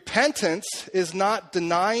 Repentance is not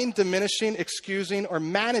denying, diminishing, excusing, or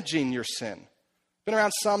managing your sin. Been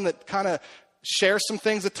around some that kind of share some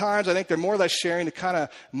things at times. I think they're more or less sharing to kind of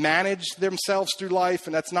manage themselves through life,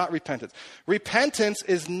 and that's not repentance. Repentance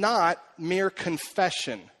is not mere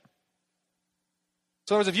confession.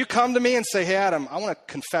 So in other words, if you come to me and say, hey, Adam, I want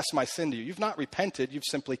to confess my sin to you, you've not repented, you've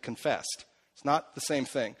simply confessed. It's not the same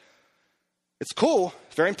thing. It's cool,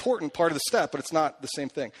 it's a very important part of the step, but it's not the same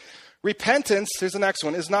thing. Repentance, here's the next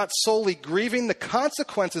one, is not solely grieving the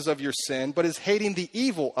consequences of your sin, but is hating the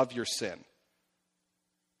evil of your sin.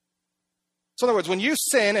 So in other words, when you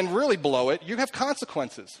sin and really blow it, you have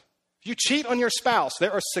consequences. If you cheat on your spouse,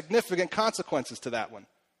 there are significant consequences to that one.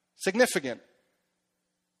 Significant.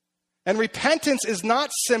 And repentance is not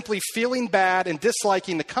simply feeling bad and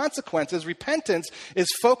disliking the consequences. Repentance is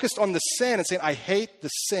focused on the sin and saying, I hate the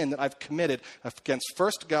sin that I've committed against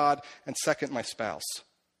first God and second my spouse.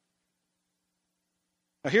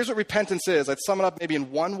 Now here's what repentance is. I'd sum it up maybe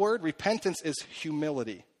in one word. Repentance is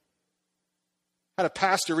humility. I had a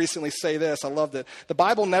pastor recently say this. I loved it. The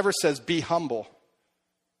Bible never says be humble.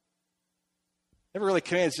 Never really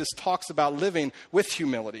commands, just talks about living with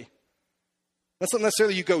humility. That's not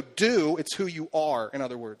necessarily you go do, it's who you are, in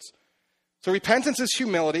other words. So repentance is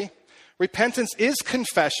humility. Repentance is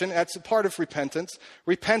confession. That's a part of repentance.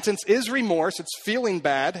 Repentance is remorse. It's feeling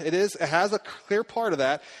bad. It has a clear part of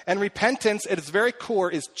that. And repentance, at its very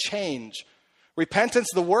core, is change. Repentance,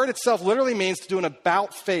 the word itself literally means to do an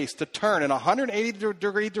about face, to turn in a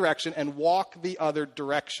 180-degree direction and walk the other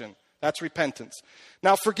direction. That's repentance.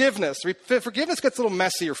 Now, forgiveness. Forgiveness gets a little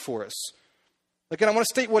messier for us. Again, I want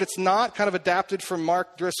to state what it's not, kind of adapted from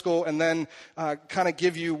Mark Driscoll, and then kind of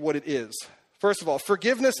give you what it is. First of all,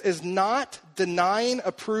 forgiveness is not denying,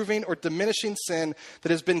 approving, or diminishing sin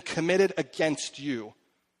that has been committed against you.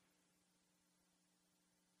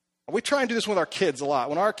 We try and do this with our kids a lot.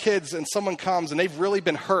 When our kids and someone comes and they've really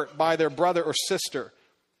been hurt by their brother or sister,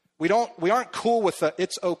 we aren't cool with the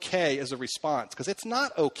it's okay as a response, because it's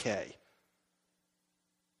not okay.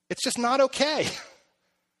 It's just not okay.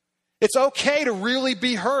 It's okay to really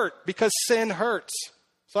be hurt because sin hurts.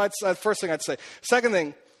 So that's the first thing I'd say. Second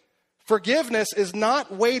thing, forgiveness is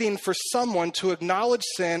not waiting for someone to acknowledge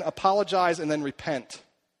sin, apologize, and then repent.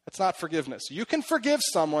 That's not forgiveness. You can forgive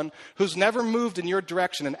someone who's never moved in your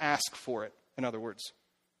direction and ask for it, in other words.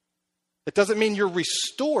 It doesn't mean you're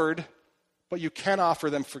restored, but you can offer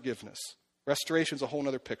them forgiveness. Restoration is a whole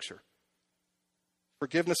other picture.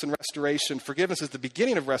 Forgiveness and restoration. Forgiveness is the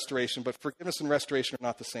beginning of restoration, but forgiveness and restoration are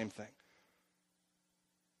not the same thing.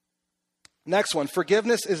 Next one,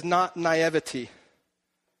 forgiveness is not naivety.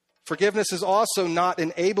 Forgiveness is also not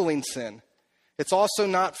enabling sin. It's also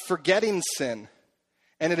not forgetting sin.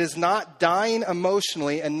 And it is not dying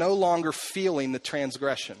emotionally and no longer feeling the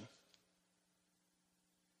transgression.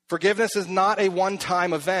 Forgiveness is not a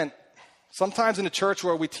one-time event. Sometimes in the church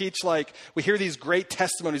where we teach, we hear these great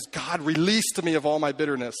testimonies, God released me of all my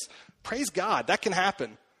bitterness. Praise God, that can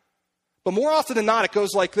happen. But more often than not, it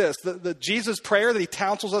goes like this. The Jesus prayer that he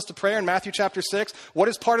counsels us to pray in Matthew chapter 6, what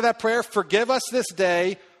is part of that prayer? Forgive us this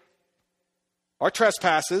day our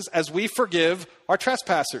trespasses as we forgive our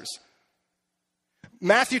trespassers.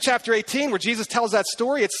 Matthew chapter 18, where Jesus tells that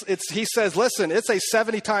story, he says, listen, it's a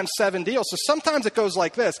 70 times 7 deal. So sometimes it goes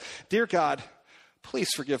like this. Dear God, please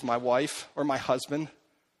forgive my wife or my husband.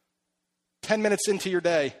 10 minutes into your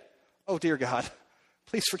day, oh dear God,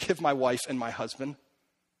 please forgive my wife and my husband.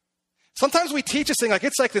 Sometimes we teach this thing like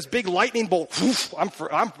it's like this big lightning bolt. Whoosh,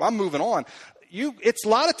 I'm moving on. It's a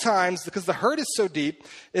lot of times, because the hurt is so deep,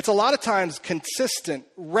 it's a lot of times consistent,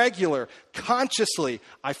 regular, consciously,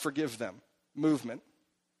 I forgive them movement.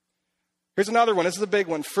 Here's another one. This is a big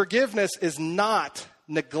one. Forgiveness is not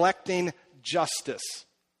neglecting justice.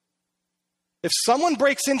 If someone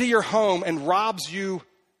breaks into your home and robs you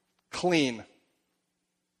clean,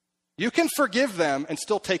 you can forgive them and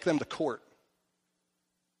still take them to court.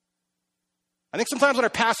 I think sometimes in our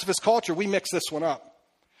pacifist culture, we mix this one up.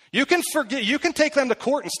 You can take them to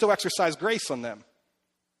court and still exercise grace on them.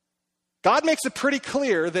 God makes it pretty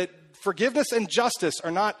clear that forgiveness and justice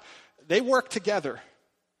they work together.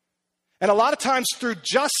 And a lot of times through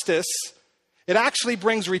justice, it actually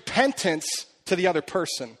brings repentance to the other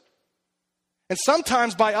person. And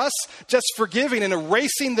sometimes by us just forgiving and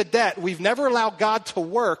erasing the debt, we've never allowed God to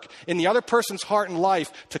work in the other person's heart and life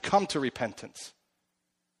to come to repentance.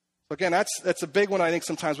 So again, that's a big one I think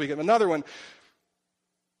sometimes we get. Another one,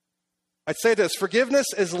 I'd say this, forgiveness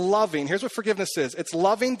is loving. Here's what forgiveness is. It's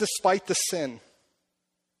loving despite the sin.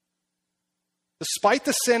 Despite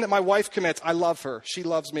the sin that my wife commits, I love her. She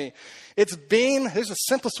loves me. It's being, here's the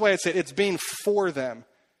simplest way I'd say it, it's being for them.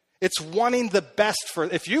 It's wanting the best for,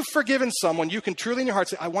 if you've forgiven someone, you can truly in your heart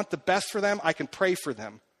say, I want the best for them, I can pray for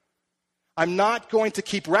them. I'm not going to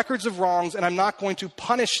keep records of wrongs, and I'm not going to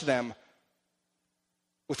punish them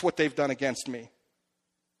with what they've done against me.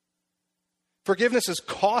 Forgiveness is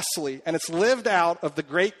costly, and it's lived out of the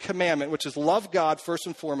great commandment, which is love God first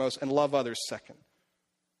and foremost, and love others second.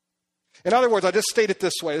 In other words, I'll just state it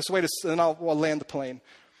this way, and I'll land the plane.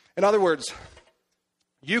 In other words,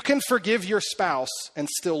 you can forgive your spouse and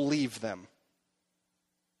still leave them.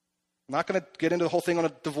 I'm not going to get into the whole thing on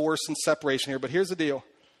a divorce and separation here, but here's the deal.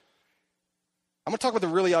 I'm going to talk about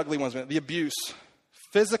the really ugly ones, the abuse,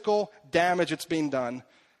 physical damage that's being done,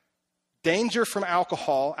 danger from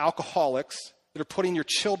alcohol, alcoholics that are putting your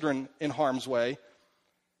children in harm's way.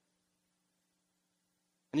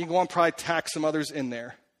 And you can go on and probably tack some others in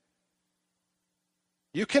there.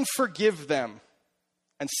 You can forgive them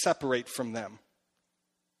and separate from them.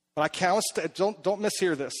 But I can't, don't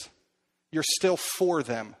mishear this. You're still for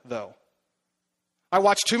them, though. I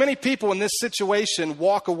watch too many people in this situation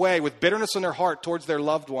walk away with bitterness in their heart towards their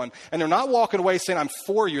loved one. And they're not walking away saying, I'm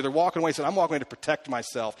for you. They're walking away saying, I'm walking away to protect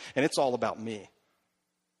myself. And it's all about me.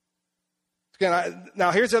 Again,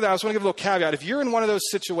 now here's the other, I just want to give a little caveat. If you're in one of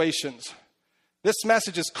those situations, this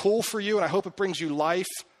message is cool for you, and I hope it brings you life.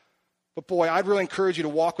 But boy, I'd really encourage you to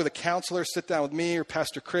walk with a counselor, sit down with me or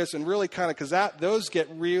Pastor Chris, and really kind of, because those get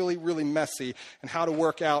really, really messy, and how to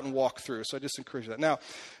work out and walk through. So I just encourage that. Now,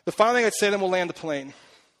 the final thing I'd say, then we'll land the plane.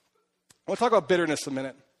 I want to talk about bitterness a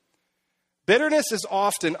minute. Bitterness is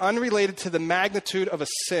often unrelated to the magnitude of a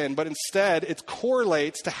sin, but instead it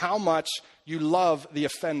correlates to how much you love the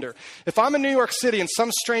offender. If I'm in New York City and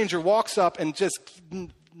some stranger walks up and just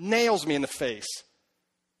nails me in the face,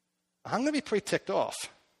 I'm going to be pretty ticked off.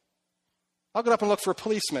 I'll get up and look for a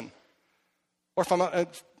policeman. Or if I'm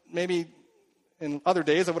maybe in other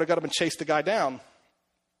days, I would have got up and chased the guy down.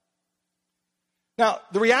 Now,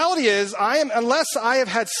 the reality is, unless I have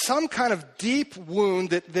had some kind of deep wound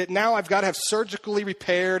that now I've got to have surgically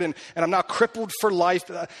repaired and I'm now crippled for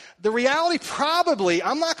life, the reality probably,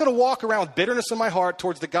 I'm not going to walk around with bitterness in my heart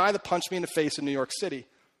towards the guy that punched me in the face in New York City.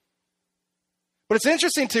 But it's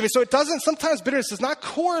interesting to me, so sometimes bitterness does not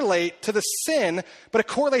correlate to the sin, but it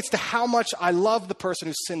correlates to how much I love the person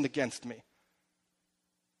who sinned against me.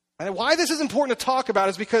 And why this is important to talk about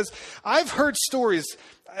is because I've heard stories,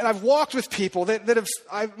 and I've walked with people that have,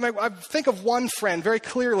 I think of one friend very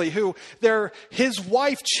clearly who his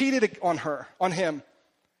wife cheated on him.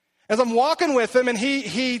 As I'm walking with him, and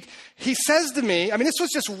he says to me, this was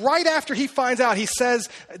just right after he finds out, he says,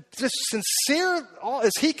 just sincere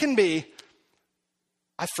as he can be,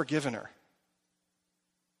 I've forgiven her.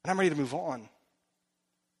 And I'm ready to move on.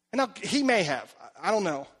 And now, he may have. I don't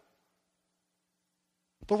know.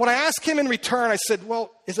 But when I asked him in return, I said,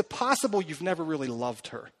 well, is it possible you've never really loved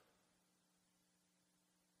her?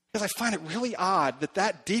 Because I find it really odd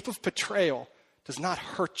that deep of betrayal does not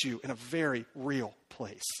hurt you in a very real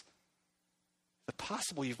place. Is it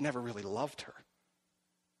possible you've never really loved her?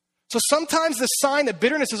 So sometimes the sign that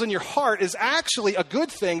bitterness is in your heart is actually a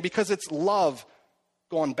good thing because it's love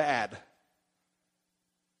gone bad.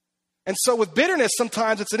 And so with bitterness,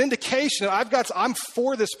 sometimes it's an indication that I'm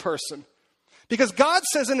for this person. Because God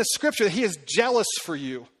says in the scripture that he is jealous for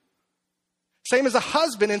you. Same as a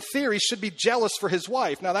husband, in theory, should be jealous for his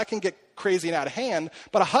wife. Now that can get crazy and out of hand,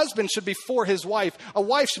 but a husband should be for his wife. A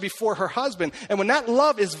wife should be for her husband. And when that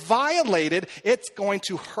love is violated, it's going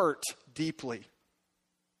to hurt deeply.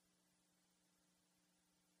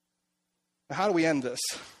 Now, how do we end this?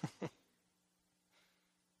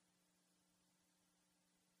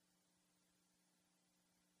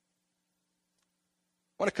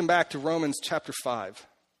 I want to come back to Romans chapter 5.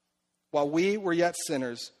 While we were yet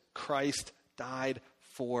sinners, Christ died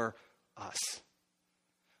for us.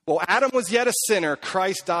 While Adam was yet a sinner,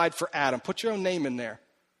 Christ died for Adam. Put your own name in there.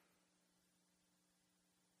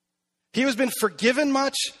 He who has been forgiven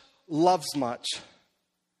much, loves much.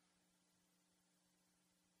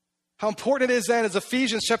 How important it is then, as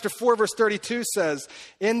Ephesians chapter 4, verse 32 says,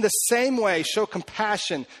 in the same way, show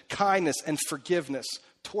compassion, kindness, and forgiveness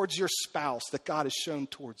towards your spouse that God has shown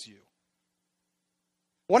towards you.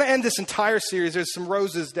 I want to end this entire series. There's some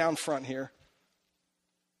roses down front here.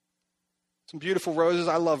 Some beautiful roses.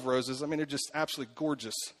 I love roses. I mean, they're just absolutely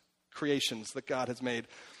gorgeous creations that God has made.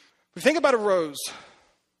 If we think about a rose,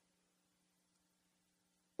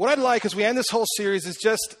 what I'd like as we end this whole series is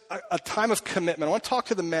just a time of commitment. I want to talk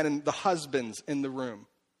to the men and the husbands in the room.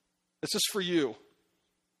 This is for you.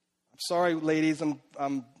 I'm sorry, ladies.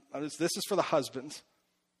 This is for the husbands.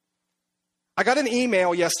 I got an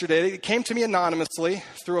email yesterday. It came to me anonymously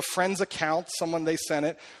through a friend's account, someone they sent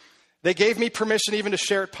it. They gave me permission even to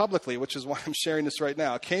share it publicly, which is why I'm sharing this right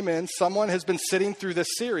now. It came in. Someone has been sitting through this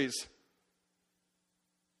series.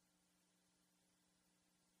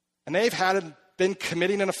 And they've been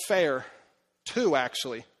committing an affair, two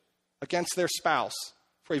actually, against their spouse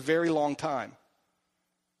for a very long time.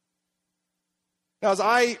 Now, as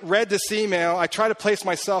I read this email, I try to place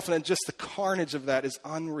myself in it. Just the carnage of that is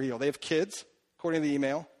unreal. They have kids, according to the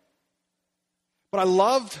email. But I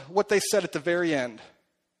loved what they said at the very end.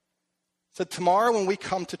 It said, tomorrow when we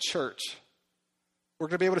come to church, we're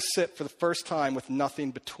going to be able to sit for the first time with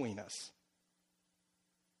nothing between us.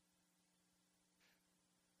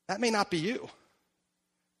 That may not be you.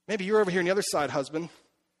 Maybe you're over here on the other side, husband,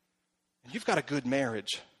 and you've got a good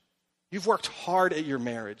marriage. You've worked hard at your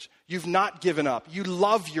marriage. You've not given up. You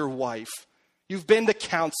love your wife. You've been to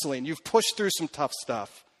counseling. You've pushed through some tough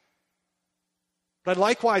stuff. But I'd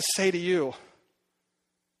likewise say to you,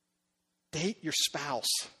 date your spouse.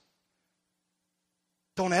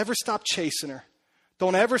 Don't ever stop chasing her.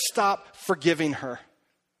 Don't ever stop forgiving her.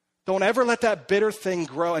 Don't ever let that bitter thing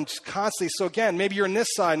grow and just constantly. So again, maybe you're on this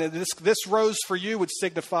side, and this rose for you would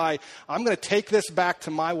signify, I'm going to take this back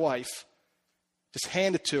to my wife. Just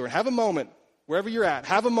hand it to her. Have a moment, wherever you're at.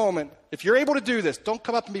 Have a moment. If you're able to do this, don't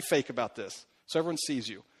come up and be fake about this so everyone sees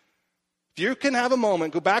you. If you can have a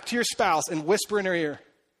moment, go back to your spouse and whisper in her ear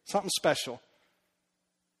something special.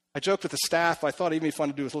 I joked with the staff. I thought it'd be fun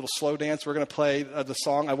to do a little slow dance. We're going to play the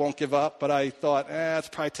song, I Won't Give Up. But I thought, it's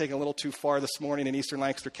probably taking a little too far this morning in Eastern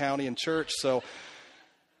Lancaster County in church. So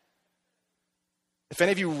if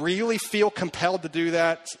any of you really feel compelled to do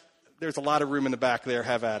that, there's a lot of room in the back there.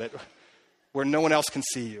 Have at it, where no one else can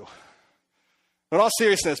see you. In all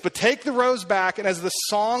seriousness, but take the rose back, and as the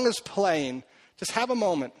song is playing, just have a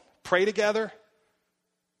moment. Pray together.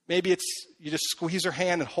 Maybe you just squeeze her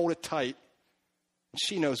hand and hold it tight. And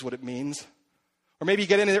she knows what it means. Or maybe you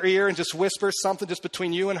get in her ear and just whisper something just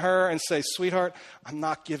between you and her and say, sweetheart, I'm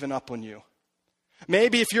not giving up on you.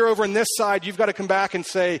 Maybe if you're over on this side, you've got to come back and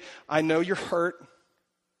say, I know you're hurt.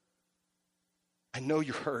 I know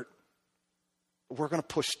you're hurt. But we're going to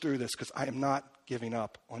push through this because I am not giving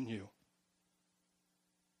up on you.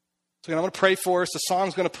 So I'm going to pray for us. The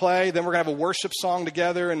song's going to play. Then we're going to have a worship song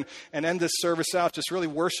together and end this service out just really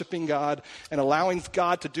worshiping God and allowing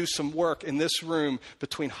God to do some work in this room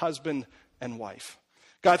between husband and wife.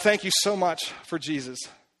 God, thank you so much for Jesus.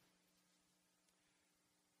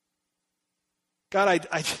 God,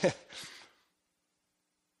 I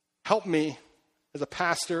help me as a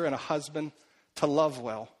pastor and a husband to love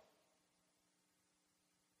well.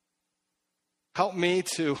 Help me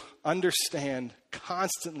to understand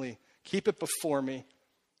constantly. Keep it before me.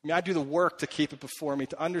 I do the work to keep it before me,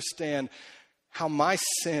 to understand how my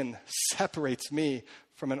sin separates me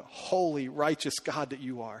from a holy, righteous God that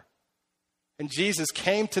you are. And Jesus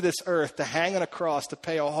came to this earth to hang on a cross, to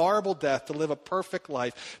pay a horrible death, to live a perfect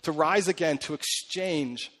life, to rise again, to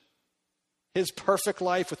exchange his perfect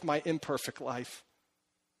life with my imperfect life.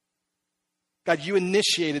 God, you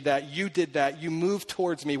initiated that. You did that. You moved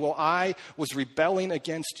towards me while I was rebelling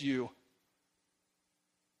against you,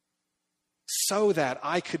 so that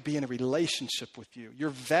I could be in a relationship with you. You're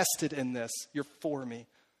vested in this. You're for me.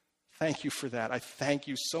 Thank you for that. I thank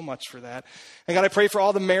you so much for that. And God, I pray for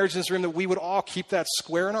all the marriages in this room that we would all keep that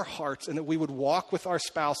square in our hearts and that we would walk with our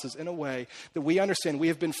spouses in a way that we understand we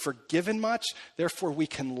have been forgiven much, therefore we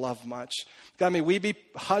can love much. God, may we be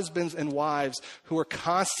husbands and wives who are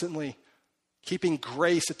constantly keeping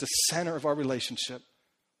grace at the center of our relationship,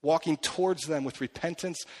 walking towards them with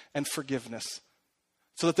repentance and forgiveness.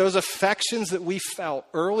 So that those affections that we felt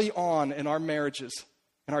early on in our marriages,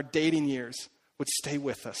 in our dating years, would stay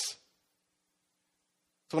with us.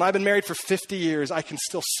 So when I've been married for 50 years, I can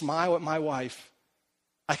still smile at my wife.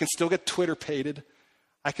 I can still get Twitter-pated.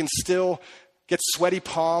 I can still get sweaty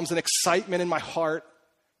palms and excitement in my heart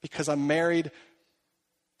because I'm married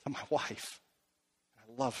to my wife.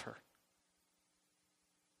 I love her.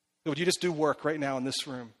 So would you just do work right now in this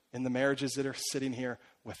room, in the marriages that are sitting here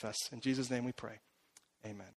with us? In Jesus' name we pray. Amen.